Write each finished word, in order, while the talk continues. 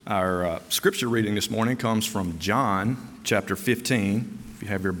Our scripture reading this morning comes from John chapter 15. If you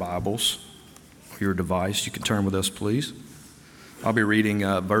have your Bibles or your device, you can turn with us, please. I'll be reading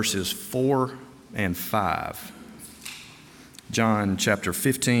verses 4 and 5. John chapter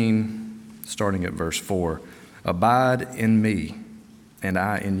 15, starting at verse 4. Abide in me, and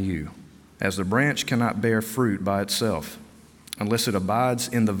I in you, as the branch cannot bear fruit by itself, unless it abides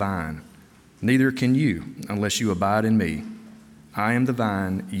in the vine. Neither can you, unless you abide in me. I am the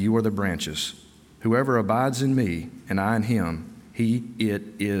vine, you are the branches. Whoever abides in me, and I in him, it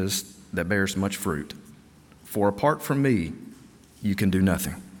is that bears much fruit. For apart from me, you can do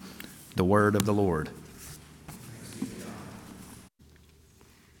nothing. The word of the Lord.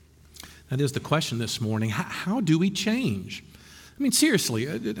 That is the question this morning. How do we change? I mean,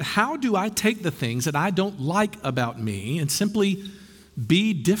 seriously, how do I take the things that I don't like about me and simply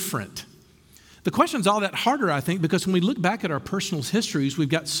be different? The question's all that harder, I think, because when we look back at our personal histories, we've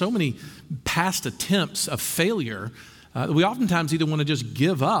got so many past attempts of failure that we oftentimes either want to just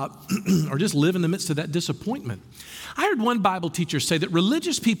give up or just live in the midst of that disappointment. I heard one Bible teacher say that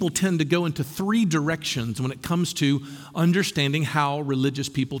religious people tend to go into three directions when it comes to understanding how religious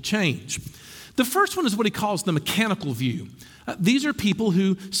people change. The first one is what he calls the mechanical view. These are people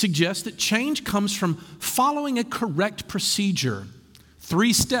who suggest that change comes from following a correct procedure.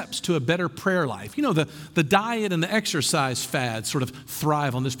 3 steps to a better prayer life. You know, the diet and the exercise fads sort of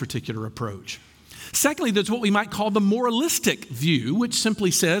thrive on this particular approach. Secondly, there's what we might call the moralistic view, which simply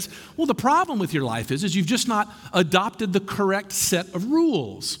says, well, the problem with your life is you've just not adopted the correct set of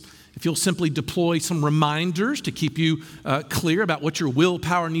rules. If you'll simply deploy some reminders to keep you clear about what your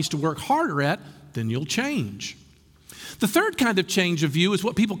willpower needs to work harder at, then you'll change. The third kind of change of view is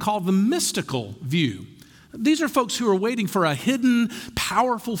what people call the mystical view. These are folks who are waiting for a hidden,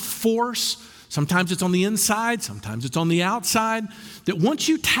 powerful force. Sometimes it's on the inside, sometimes it's on the outside, that once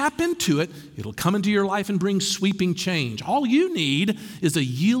you tap into it, it'll come into your life and bring sweeping change. All you need is a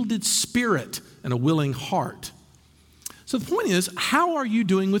yielded spirit and a willing heart. So the point is, how are you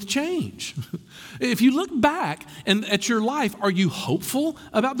doing with change? If you look back and at your life, are you hopeful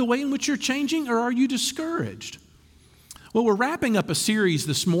about the way in which you're changing, or are you discouraged? Well, we're wrapping up a series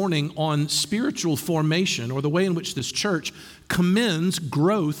this morning on spiritual formation, or the way in which this church commends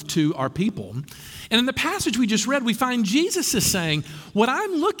growth to our people. And in the passage we just read, we find Jesus is saying, what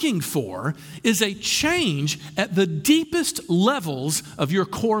I'm looking for is a change at the deepest levels of your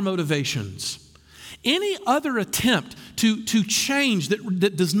core motivations. Any other attempt to change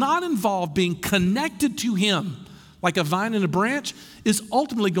that does not involve being connected to Him, like a vine and a branch, is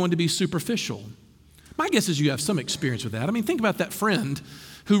ultimately going to be superficial. My guess is you have some experience with that. I mean, think about that friend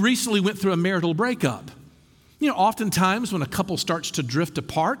who recently went through a marital breakup. You know, oftentimes when a couple starts to drift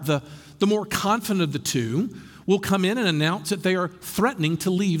apart, the more confident of the two will come in and announce that they are threatening to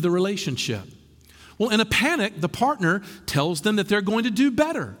leave the relationship. Well, in a panic, the partner tells them that they're going to do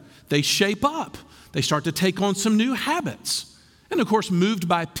better. They shape up. They start to take on some new habits. And of course, moved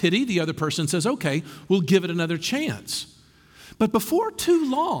by pity, the other person says, okay, we'll give it another chance. But before too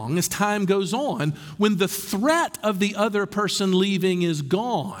long, as time goes on, when the threat of the other person leaving is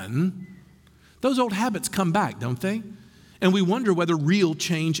gone, those old habits come back, don't they? And we wonder whether real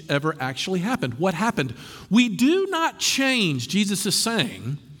change ever actually happened. What happened? We do not change, Jesus is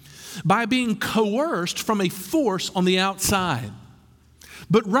saying, by being coerced from a force on the outside,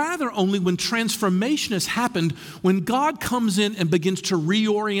 but rather only when transformation has happened, when God comes in and begins to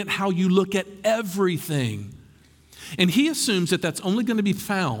reorient how you look at everything. And He assumes that that's only going to be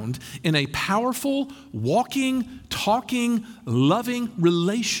found in a powerful, walking, talking, loving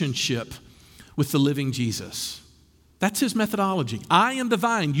relationship with the living Jesus. That's His methodology. I am the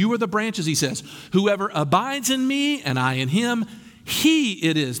vine, you are the branches, He says. Whoever abides in me and I in him, he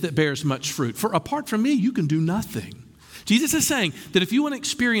it is that bears much fruit. For apart from me, you can do nothing. Jesus is saying that if you want to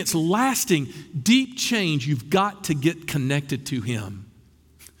experience lasting, deep change, you've got to get connected to Him.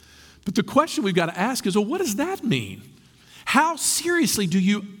 But the question we've got to ask is, well, what does that mean? How seriously do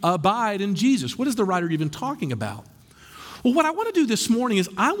you abide in Jesus? What is the writer even talking about? Well, what I want to do this morning is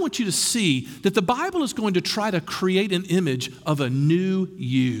I want you to see that the Bible is going to try to create an image of a new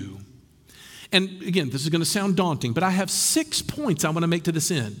you. And again, this is going to sound daunting, but I have 6 points I want to make to this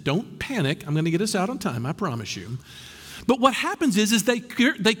end. Don't panic. I'm going to get us out on time, I promise you. But what happens is they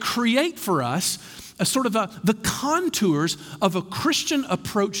create for us a sort of the contours of a Christian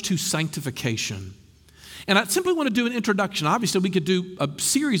approach to sanctification. And I simply want to do an introduction. Obviously, we could do a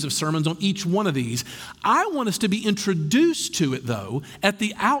series of sermons on each one of these. I want us to be introduced to it, though, at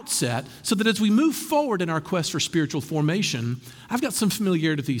the outset, so that as we move forward in our quest for spiritual formation, I've got some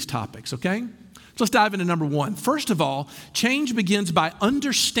familiarity with these topics, okay? So let's dive into number one. First of all, change begins by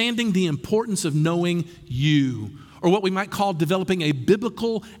understanding the importance of knowing you, or what we might call developing a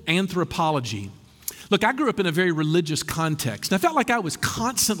biblical anthropology. Look, I grew up in a very religious context, and I felt like I was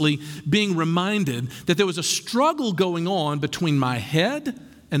constantly being reminded that there was a struggle going on between my head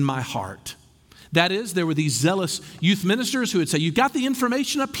and my heart. That is, there were these zealous youth ministers who would say, you've got the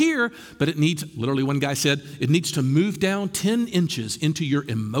information up here, but it needs, literally one guy said, it needs to move down 10 inches into your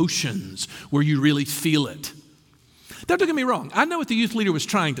emotions where you really feel it. Now, don't get me wrong. I know what the youth leader was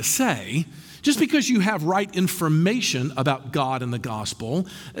trying to say. Just because you have right information about God and the gospel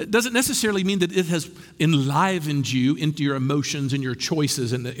doesn't necessarily mean that it has enlivened you into your emotions and your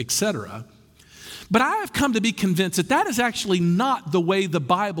choices and et cetera. But I have come to be convinced that that is actually not the way the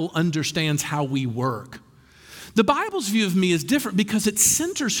Bible understands how we work. The Bible's view of me is different because it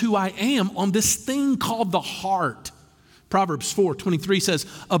centers who I am on this thing called the heart. Proverbs 4:23 says,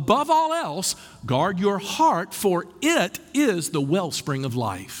 above all else, guard your heart, for it is the wellspring of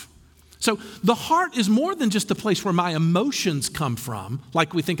life. So the heart is more than just the place where my emotions come from,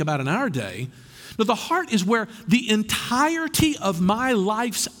 like we think about in our day. No, the heart is where the entirety of my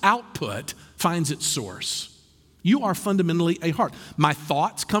life's output finds its source. You are fundamentally a heart. My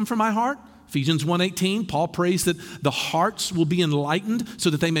thoughts come from my heart. Ephesians 1:18, Paul prays that the hearts will be enlightened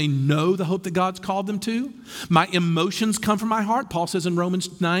so that they may know the hope that God's called them to. My emotions come from my heart. Paul says in Romans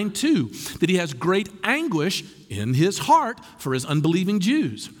 9:2 that he has great anguish in his heart for his unbelieving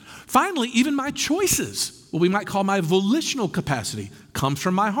Jews. Finally, even my choices, what we might call my volitional capacity, comes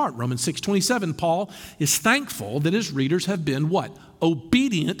from my heart. Romans 6:27, Paul is thankful that his readers have been what?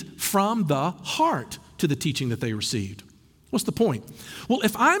 Obedient from the heart to the teaching that they received. What's the point? Well,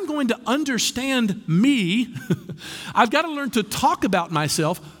 if I'm going to understand me, I've got to learn to talk about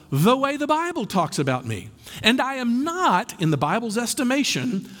myself the way the Bible talks about me. And I am not, in the Bible's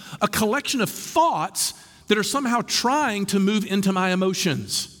estimation, a collection of thoughts that are somehow trying to move into my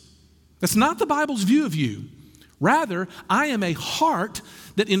emotions. That's not the Bible's view of you. Rather, I am a heart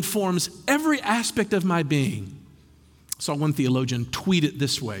that informs every aspect of my being. I saw one theologian tweet it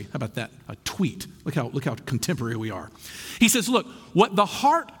this way. How about that? A tweet. Look how contemporary we are. He says, look, what the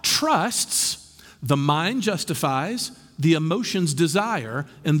heart trusts, the mind justifies, the emotions desire,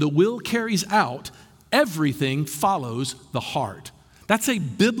 and the will carries out. Everything follows the heart. That's a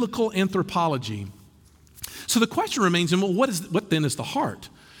biblical anthropology. So the question remains, well, what then is the heart?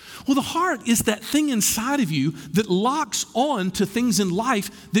 Well, the heart is that thing inside of you that locks on to things in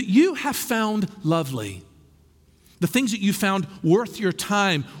life that you have found lovely. The things that you found worth your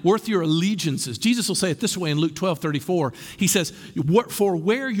time, worth your allegiances. Jesus will say it this way in Luke 12:34. He says, for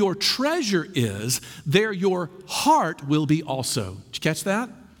where your treasure is, there your heart will be also. Did you catch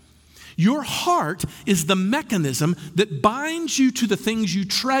that? Your heart is the mechanism that binds you to the things you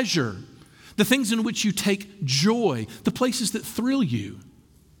treasure, the things in which you take joy, the places that thrill you.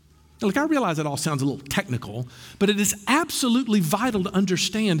 Now, look, I realize that all sounds a little technical, but it is absolutely vital to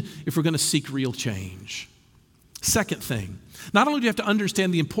understand if we're going to seek real change. Second thing, not only do you have to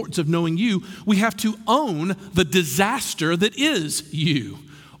understand the importance of knowing you, we have to own the disaster that is you,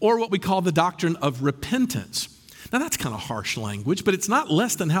 or what we call the doctrine of repentance. Now, that's kind of harsh language, but it's not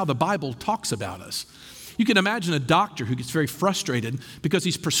less than how the Bible talks about us. You can imagine a doctor who gets very frustrated because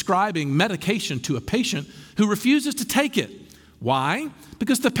he's prescribing medication to a patient who refuses to take it. Why?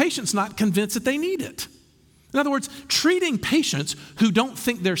 Because the patient's not convinced that they need it. In other words, treating patients who don't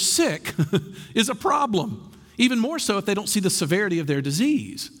think they're sick is a problem. Even more so if they don't see the severity of their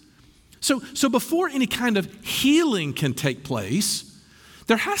disease. So before any kind of healing can take place,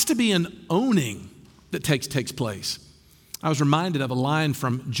 there has to be an owning that takes place. I was reminded of a line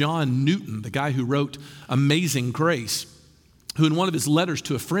from John Newton, the guy who wrote Amazing Grace, who in one of his letters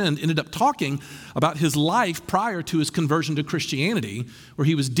to a friend ended up talking about his life prior to his conversion to Christianity, where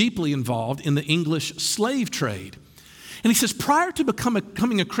he was deeply involved in the English slave trade. And he says, prior to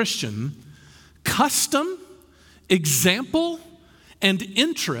becoming a Christian, custom, example, and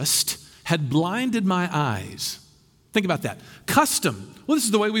interest had blinded my eyes. Think about that. Custom. Well, this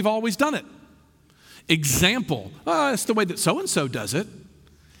is the way we've always done it. Example. Oh, it's the way that so-and-so does it.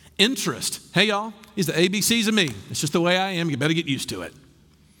 Interest. Hey, y'all, these are the ABCs of me. It's just the way I am. You better get used to it.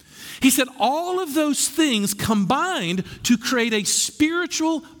 He said all of those things combined to create a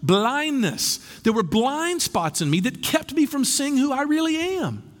spiritual blindness. There were blind spots in me that kept me from seeing who I really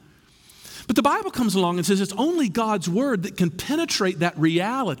am. But the Bible comes along and says it's only God's word that can penetrate that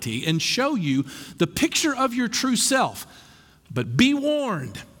reality and show you the picture of your true self. But be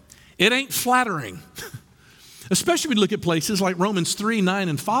warned, it ain't flattering. Especially when you look at places like Romans 3, 9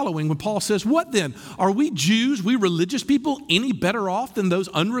 and following, when Paul says, what then? Are we Jews, we religious people, any better off than those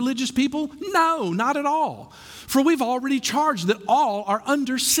unreligious people? No, not at all. For we've already charged that all are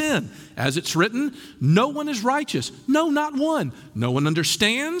under sin. As it's written, no one is righteous. No, not one. No one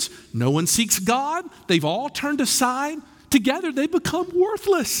understands. No one seeks God. They've all turned aside. Together they become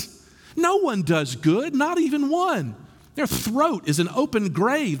worthless. No one does good, not even one. Their throat is an open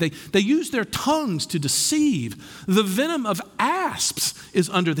grave. They use their tongues to deceive. The venom of asps is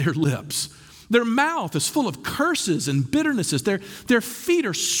under their lips. Their mouth is full of curses and bitternesses. Their feet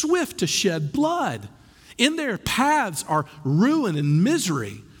are swift to shed blood. In their paths are ruin and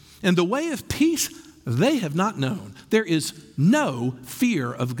misery. And the way of peace they have not known. There is no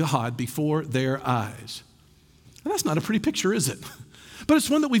fear of God before their eyes. Now, that's not a pretty picture, is it? But it's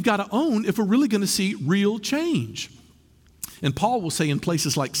one that we've got to own if we're really going to see real change. And Paul will say in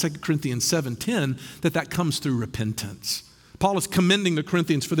places like 2 Corinthians 7:10 that comes through repentance. Paul is commending the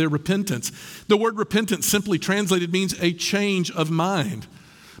Corinthians for their repentance. The word repentance simply translated means a change of mind.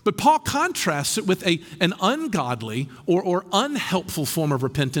 But Paul contrasts it with an ungodly or unhelpful form of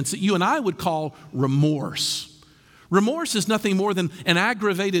repentance that you and I would call remorse. Remorse is nothing more than an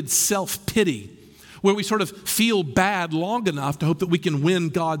aggravated self-pity where we sort of feel bad long enough to hope that we can win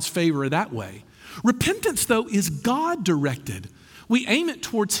God's favor that way. Repentance, though, is God-directed. We aim it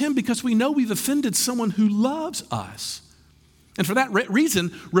towards Him because we know we've offended someone who loves us. And for that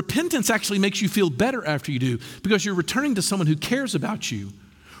reason, repentance actually makes you feel better after you do because you're returning to someone who cares about you.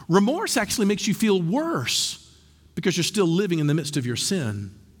 Remorse actually makes you feel worse because you're still living in the midst of your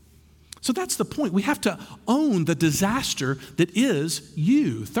sin. So that's the point. We have to own the disaster that is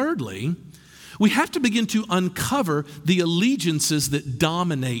you. Thirdly, we have to begin to uncover the allegiances that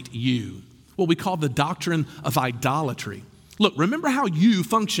dominate you. What we call the doctrine of idolatry. Look, remember how you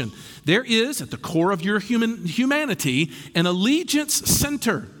function. There is, at the core of your humanity, an allegiance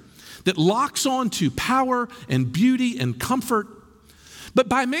center that locks on to power and beauty and comfort. But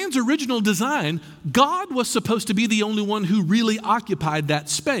by man's original design, God was supposed to be the only one who really occupied that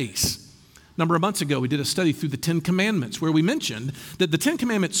space. A number of months ago, we did a study through the Ten Commandments where we mentioned that the Ten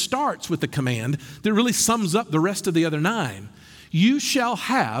Commandments starts with the command that really sums up the rest of the other 9. You shall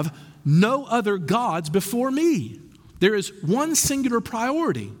have no other gods before me. There is one singular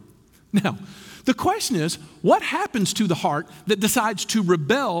priority. Now, the question is, what happens to the heart that decides to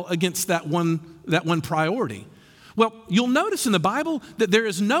rebel against that one priority? Well, you'll notice in the Bible that there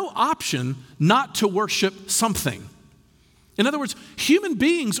is no option not to worship something. In other words, human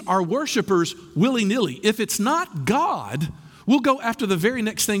beings are worshipers willy-nilly. If it's not God, we'll go after the very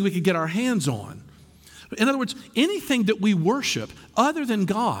next thing we could get our hands on. In other words, anything that we worship other than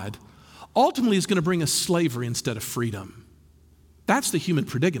God ultimately is going to bring us slavery instead of freedom. That's the human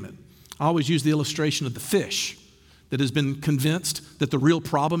predicament. I always use the illustration of the fish that has been convinced that the real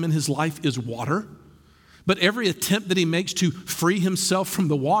problem in his life is water. But every attempt that he makes to free himself from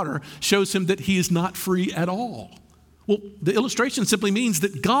the water shows him that he is not free at all. Well, the illustration simply means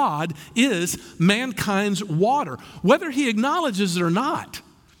that God is mankind's water, whether he acknowledges it or not.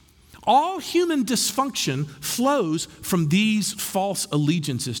 All human dysfunction flows from these false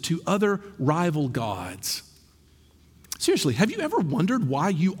allegiances to other rival gods. Seriously, have you ever wondered why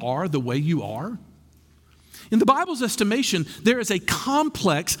you are the way you are? In the Bible's estimation, there is a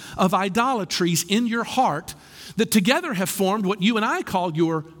complex of idolatries in your heart that together have formed what you and I call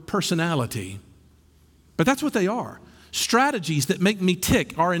your personality. But that's what they are. Strategies that make me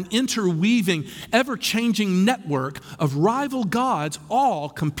tick are an interweaving, ever-changing network of rival gods, all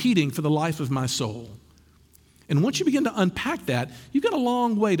competing for the life of my soul. And once you begin to unpack that, you've got a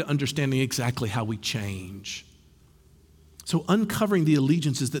long way to understanding exactly how we change. So uncovering the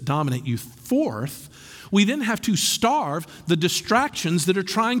allegiances that dominate you. Fourth, we then have to starve the distractions that are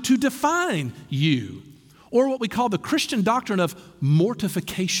trying to define you, or what we call the Christian doctrine of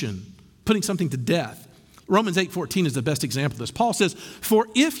mortification, putting something to death. Romans 8:14 is the best example of this. Paul says, for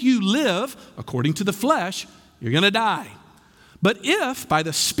if you live according to the flesh, you're going to die. But if by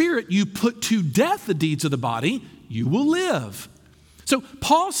the Spirit you put to death the deeds of the body, you will live. So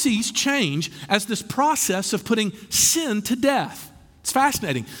Paul sees change as this process of putting sin to death. It's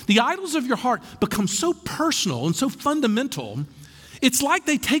fascinating. The idols of your heart become so personal and so fundamental, it's like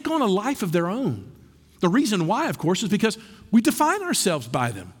they take on a life of their own. The reason why, of course, is because we define ourselves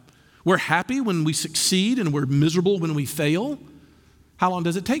by them. We're happy when we succeed and we're miserable when we fail. How long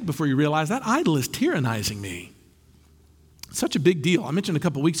does it take before you realize that idol is tyrannizing me? It's such a big deal. I mentioned a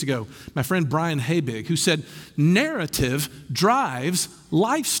couple weeks ago my friend Brian Habig, who said narrative drives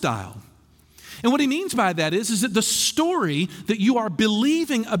lifestyle. And what he means by that is that the story that you are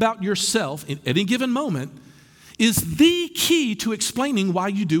believing about yourself at any given moment is the key to explaining why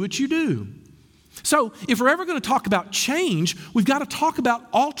you do what you do. So if we're ever going to talk about change, we've got to talk about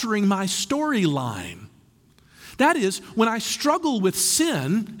altering my storyline. That is, when I struggle with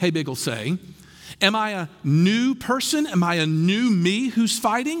sin, Habig will say, am I a new person? Am I a new me who's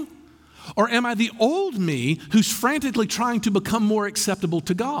fighting? Or am I the old me who's frantically trying to become more acceptable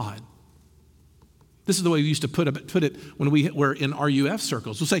to God? This is the way we used to put it when we were in RUF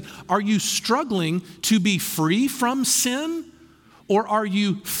circles. We'll say, are you struggling to be free from sin? Or are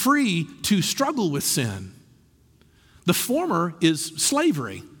you free to struggle with sin? The former is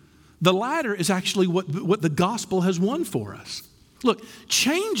slavery. The latter is actually what the gospel has won for us. Look,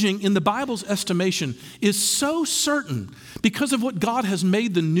 changing in the Bible's estimation is so certain because of what God has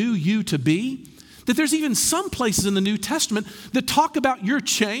made the new you to be, that there's even some places in the New Testament that talk about your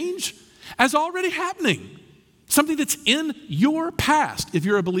change as already happening. Something that's in your past if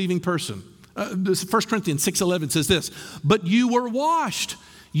you're a believing person. 1 Corinthians 6:11 says this, but you were washed,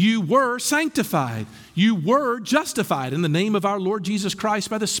 you were sanctified, you were justified in the name of our Lord Jesus Christ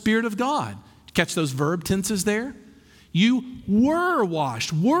by the Spirit of God. Catch those verb tenses there? You were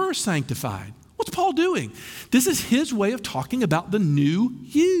washed, were sanctified. What's Paul doing? This is his way of talking about the new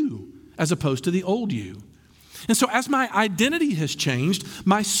you as opposed to the old you. And so as my identity has changed,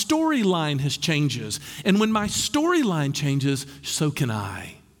 my storyline has changes. And when my storyline changes, so can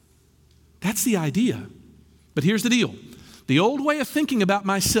I. That's the idea. But here's the deal. The old way of thinking about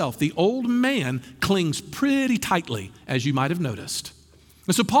myself, the old man, clings pretty tightly, as you might have noticed.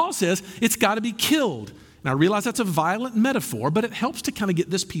 And so Paul says it's got to be killed. And I realize that's a violent metaphor, but it helps to kind of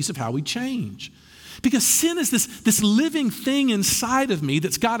get this piece of how we change. Because sin is this living thing inside of me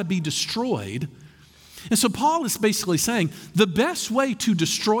that's got to be destroyed. And so Paul is basically saying the best way to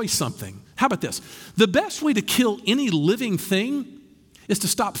destroy something, how about this? The best way to kill any living thing is to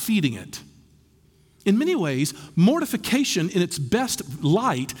stop feeding it. In many ways, mortification in its best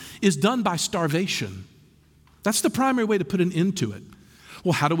light is done by starvation. That's the primary way to put an end to it.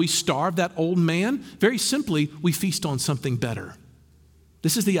 Well, how do we starve that old man? Very simply, we feast on something better.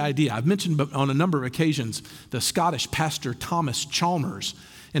 This is the idea. I've mentioned on a number of occasions the Scottish pastor Thomas Chalmers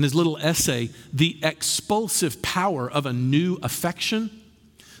in his little essay, The Expulsive Power of a New Affection.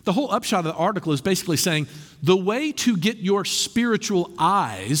 The whole upshot of the article is basically saying the way to get your spiritual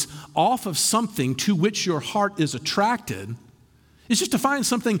eyes off of something to which your heart is attracted is just to find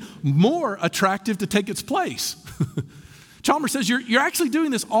something more attractive to take its place. Chalmers says you're actually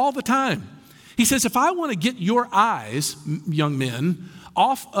doing this all the time. He says, if I want to get your eyes, young men,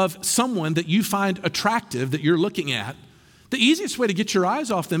 off of someone that you find attractive that you're looking at, the easiest way to get your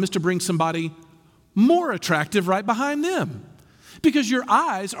eyes off them is to bring somebody more attractive right behind them. Because your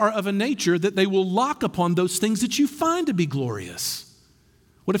eyes are of a nature that they will lock upon those things that you find to be glorious.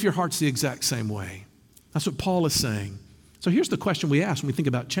 What if your heart's the exact same way? That's what Paul is saying. So here's the question we ask when we think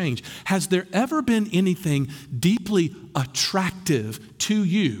about change. Has there ever been anything deeply attractive to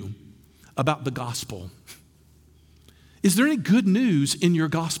you about the gospel? Is there any good news in your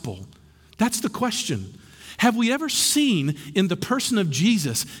gospel? That's the question. Have we ever seen in the person of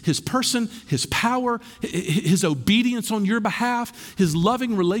Jesus, his person, his power, his obedience on your behalf, his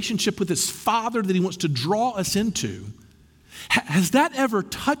loving relationship with his Father that he wants to draw us into? Has that ever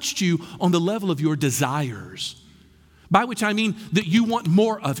touched you on the level of your desires? By which I mean that you want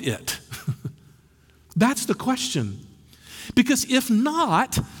more of it. That's the question. Because if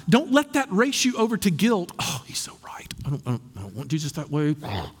not, don't let that race you over to guilt. Oh, he's so right. I don't want Jesus that way.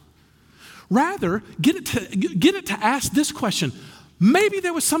 Rather, get it to ask this question. Maybe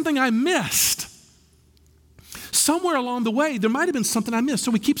there was something I missed. Somewhere along the way, there might have been something I missed.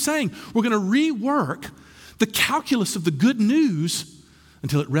 So we keep saying we're going to rework the calculus of the good news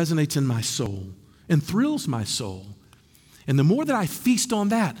until it resonates in my soul and thrills my soul. And the more that I feast on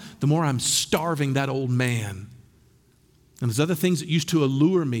that, the more I'm starving that old man. And those other things that used to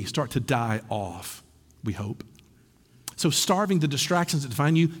allure me start to die off, we hope. So starving the distractions that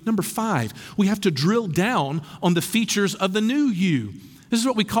define you. Number 5, we have to drill down on the features of the new you. This is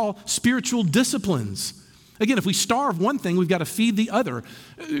what we call spiritual disciplines. Again, if we starve one thing, we've got to feed the other.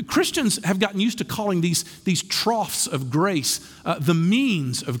 Christians have gotten used to calling these troughs of grace the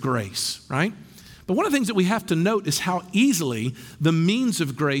means of grace, right? But one of the things that we have to note is how easily the means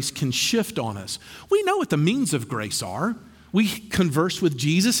of grace can shift on us. We know what the means of grace are. We converse with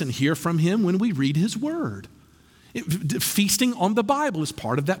Jesus and hear from him when we read his word. Feasting on the Bible is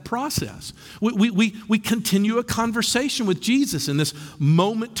part of that process. We continue a conversation with Jesus in this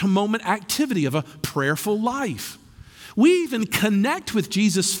moment-to-moment activity of a prayerful life. We even connect with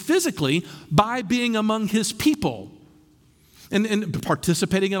Jesus physically by being among his people. and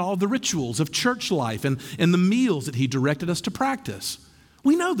participating in all the rituals of church life and the meals that he directed us to practice.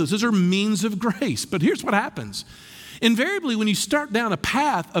 We know those are means of grace, but here's what happens. Invariably, when you start down a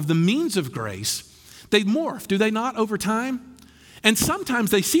path of the means of grace, they morph, do they not, over time? And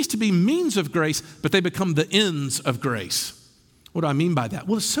sometimes they cease to be means of grace, but they become the ends of grace. What do I mean by that?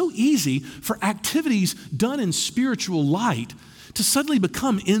 Well, it's so easy for activities done in spiritual light to suddenly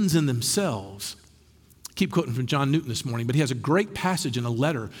become ends in themselves. I keep quoting from John Newton this morning, but he has a great passage in a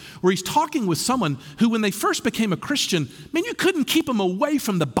letter where he's talking with someone who, when they first became a Christian, man, you couldn't keep them away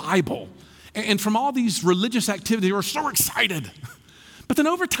from the Bible and from all these religious activities. They were so excited. But then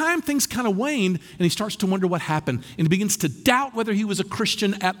over time, things kind of waned, and he starts to wonder what happened, and he begins to doubt whether he was a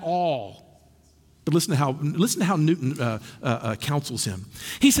Christian at all. But listen to how Newton counsels him.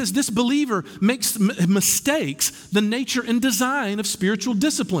 He says, this believer mistakes the nature and design of spiritual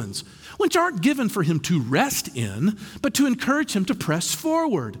disciplines, which aren't given for him to rest in, but to encourage him to press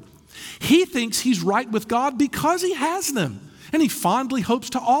forward. He thinks he's right with God because he has them, and he fondly hopes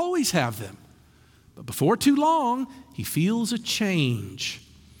to always have them. But before too long, he feels a change.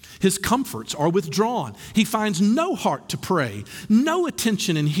 His comforts are withdrawn. He finds no heart to pray, no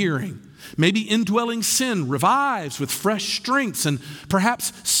attention in hearing. Maybe indwelling sin revives with fresh strengths, and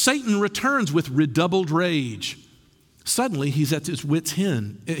perhaps Satan returns with redoubled rage. Suddenly, he's at his wit's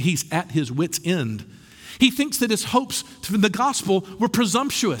end. He thinks that his hopes from the gospel were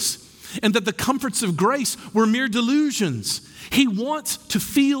presumptuous and that the comforts of grace were mere delusions. He wants to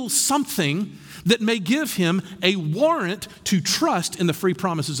feel something that may give him a warrant to trust in the free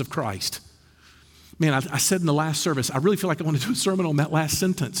promises of Christ. Man, I said in the last service, I really feel like I want to do a sermon on that last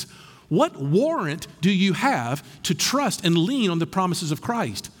sentence. What warrant do you have to trust and lean on the promises of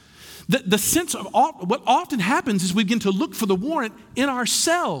Christ? The sense of what often happens is we begin to look for the warrant in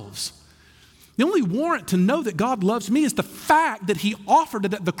ourselves. The only warrant to know that God loves me is the fact that he offered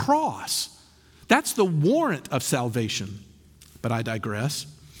it at the cross. That's the warrant of salvation. But I digress.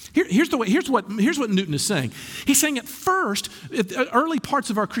 Here's what Newton is saying. He's saying at first, at early parts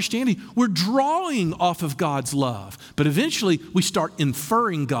of our Christianity, we're drawing off of God's love. But eventually, we start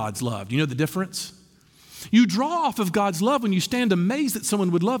inferring God's love. Do you know the difference? You draw off of God's love when you stand amazed that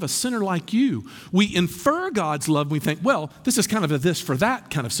someone would love a sinner like you. We infer God's love when we think, well, this is kind of a this for that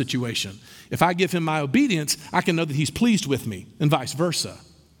kind of situation. If I give him my obedience, I can know that he's pleased with me, and vice versa.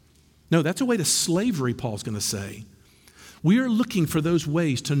 No, that's a way to slavery, Paul's going to say. We are looking for those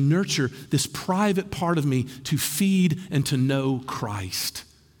ways to nurture this private part of me to feed and to know Christ.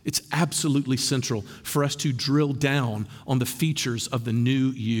 It's absolutely central for us to drill down on the features of the new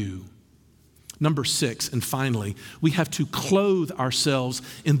you. Number 6, and finally, we have to clothe ourselves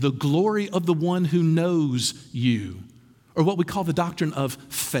in the glory of the one who knows you, or what we call the doctrine of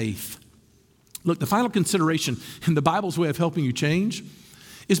faith. Look, the final consideration in the Bible's way of helping you change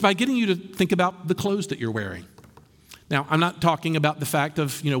is by getting you to think about the clothes that you're wearing. Now, I'm not talking about the fact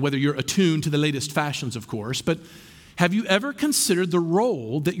of, whether you're attuned to the latest fashions, of course, but have you ever considered the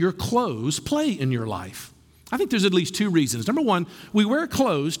role that your clothes play in your life? I think there's at least 2 reasons. Number 1, we wear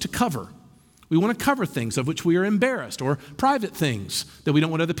clothes to cover. We want to cover things of which we are embarrassed or private things that we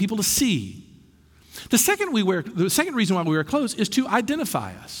don't want other people to see. The second reason why we wear clothes is to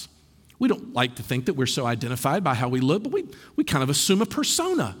identify us. We don't like to think that we're so identified by how we look, but we kind of assume a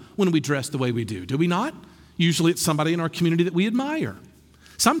persona when we dress the way we do we not? Usually it's somebody in our community that we admire.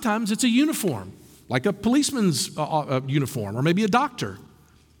 Sometimes it's a uniform, like a policeman's uniform, or maybe a doctor.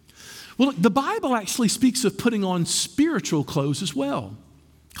 Well, look, the Bible actually speaks of putting on spiritual clothes as well.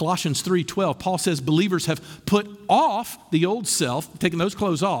 Colossians 3:12, Paul says believers have put off the old self, taken those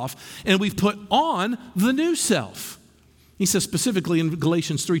clothes off, and we've put on the new self. He says specifically in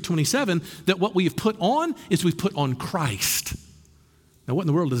Galatians 3:27 that what we have put on is we've put on Christ. Now, what in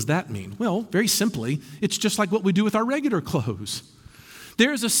the world does that mean? Well, very simply, it's just like what we do with our regular clothes.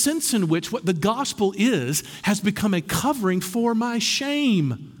 There is a sense in which what the gospel is has become a covering for my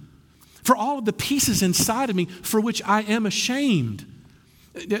shame, for all of the pieces inside of me for which I am ashamed.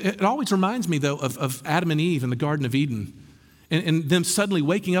 It always reminds me, though, of Adam and Eve in the Garden of Eden and them suddenly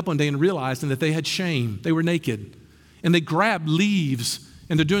waking up one day and realizing that they had shame. They were naked. And they grabbed leaves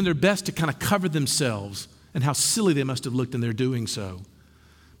and they're doing their best to kind of cover themselves, and how silly they must have looked in their doing so.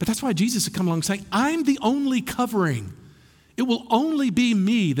 But that's why Jesus had come along saying, I'm the only covering. It will only be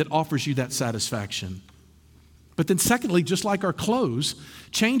me that offers you that satisfaction. But then secondly, just like our clothes,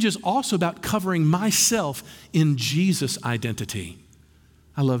 change is also about covering myself in Jesus' identity.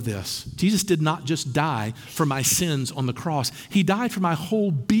 I love this. Jesus did not just die for my sins on the cross. He died for my whole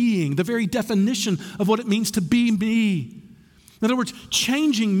being, the very definition of what it means to be me. In other words,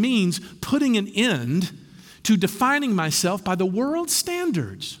 changing means putting an end to defining myself by the world's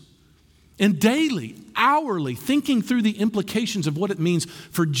standards and daily, hourly thinking through the implications of what it means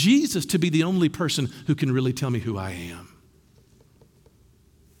for Jesus to be the only person who can really tell me who I am.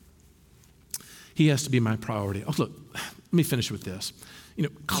 He has to be my priority. Oh, look, let me finish with this.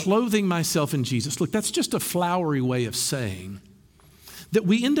 Clothing myself in Jesus. Look, that's just a flowery way of saying that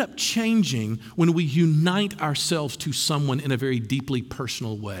we end up changing when we unite ourselves to someone in a very deeply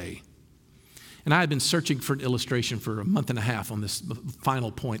personal way. And I have been searching for an illustration for a month and a half on this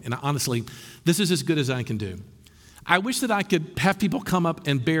final point. And honestly, this is as good as I can do. I wish that I could have people come up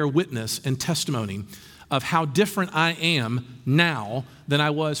and bear witness and testimony of how different I am now than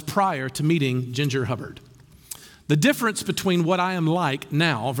I was prior to meeting Ginger Hubbard. The difference between what I am like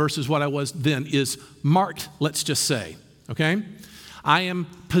now versus what I was then is marked, let's just say, okay? I am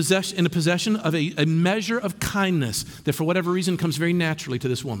in a possession of a measure of kindness that for whatever reason comes very naturally to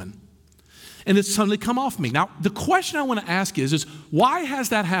this woman. And it's suddenly come off me. Now, the question I want to ask is why has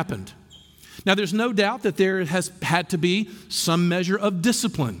that happened? Now, there's no doubt that there has had to be some measure of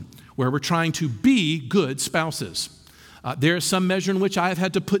discipline where we're trying to be good spouses. There is some measure in which I have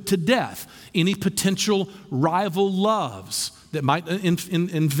had to put to death any potential rival loves that might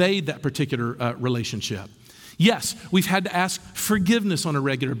invade that particular relationship. Yes, we've had to ask forgiveness on a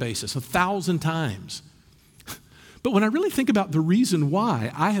regular basis 1,000 times. But when I really think about the reason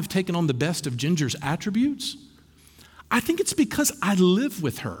why I have taken on the best of Ginger's attributes, I think it's because I live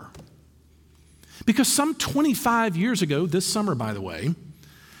with her. Because some 25 years ago, this summer, by the way,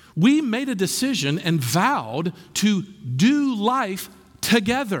 we made a decision and vowed to do life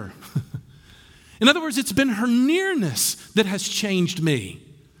together. In other words, it's been her nearness that has changed me.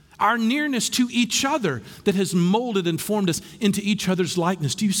 Our nearness to each other that has molded and formed us into each other's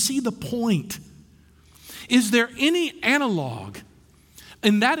likeness. Do you see the point? Is there any analog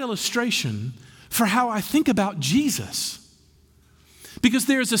in that illustration for how I think about Jesus? Because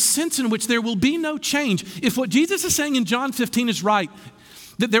there is a sense in which there will be no change. If what Jesus is saying in John 15 is right,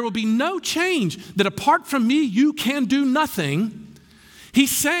 that there will be no change, that apart from me, you can do nothing.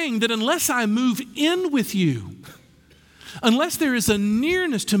 He's saying that unless I move in with you, unless there is a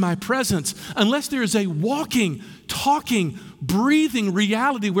nearness to my presence, unless there is a walking, talking, breathing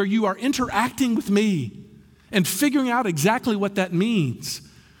reality where you are interacting with me and figuring out exactly what that means,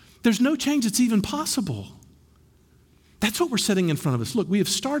 there's no change that's even possible. That's what we're setting in front of us. Look, we have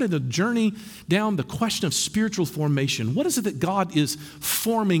started a journey down the question of spiritual formation. What is it that God is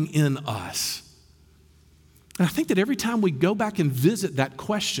forming in us? And I think that every time we go back and visit that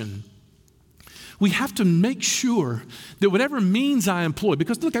question, we have to make sure that whatever means I employ,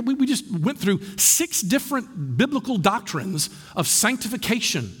 because look, we just went through 6 different biblical doctrines of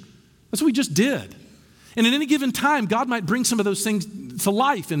sanctification. That's what we just did. And at any given time, God might bring some of those things to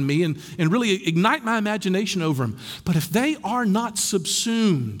life in me and really ignite my imagination over them. But if they are not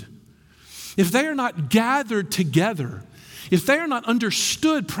subsumed, if they are not gathered together, if they are not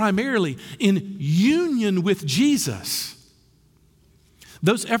understood primarily in union with Jesus,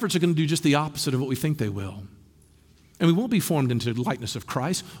 those efforts are going to do just the opposite of what we think they will. And we won't be formed into the likeness of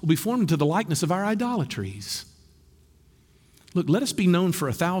Christ. We'll be formed into the likeness of our idolatries. Look, let us be known for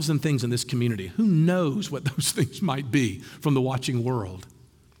 1,000 things in this community. Who knows what those things might be from the watching world?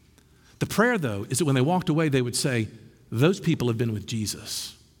 The prayer, though, is that when they walked away, they would say, those people have been with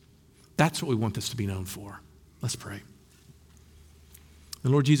Jesus. That's what we want this to be known for. Let's pray.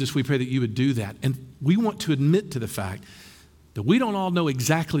 And Lord Jesus, we pray that you would do that. And we want to admit to the fact that we don't all know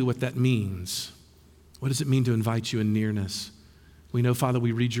exactly what that means. What does it mean to invite you in nearness? We know, Father,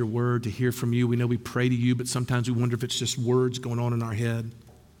 we read your word to hear from you. We know we pray to you, but sometimes we wonder if it's just words going on in our head.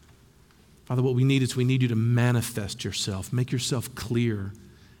 Father, what we need is we need you to manifest yourself, make yourself clear.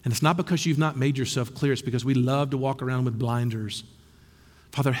 And it's not because you've not made yourself clear. It's because we love to walk around with blinders.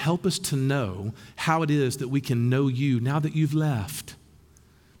 Father, help us to know how it is that we can know you now that you've left,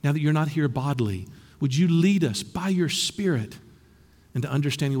 now that you're not here bodily. Would you lead us by your Spirit into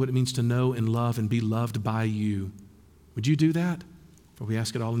understanding what it means to know and love and be loved by you? Would you do that? For we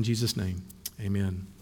ask it all in Jesus' name. Amen.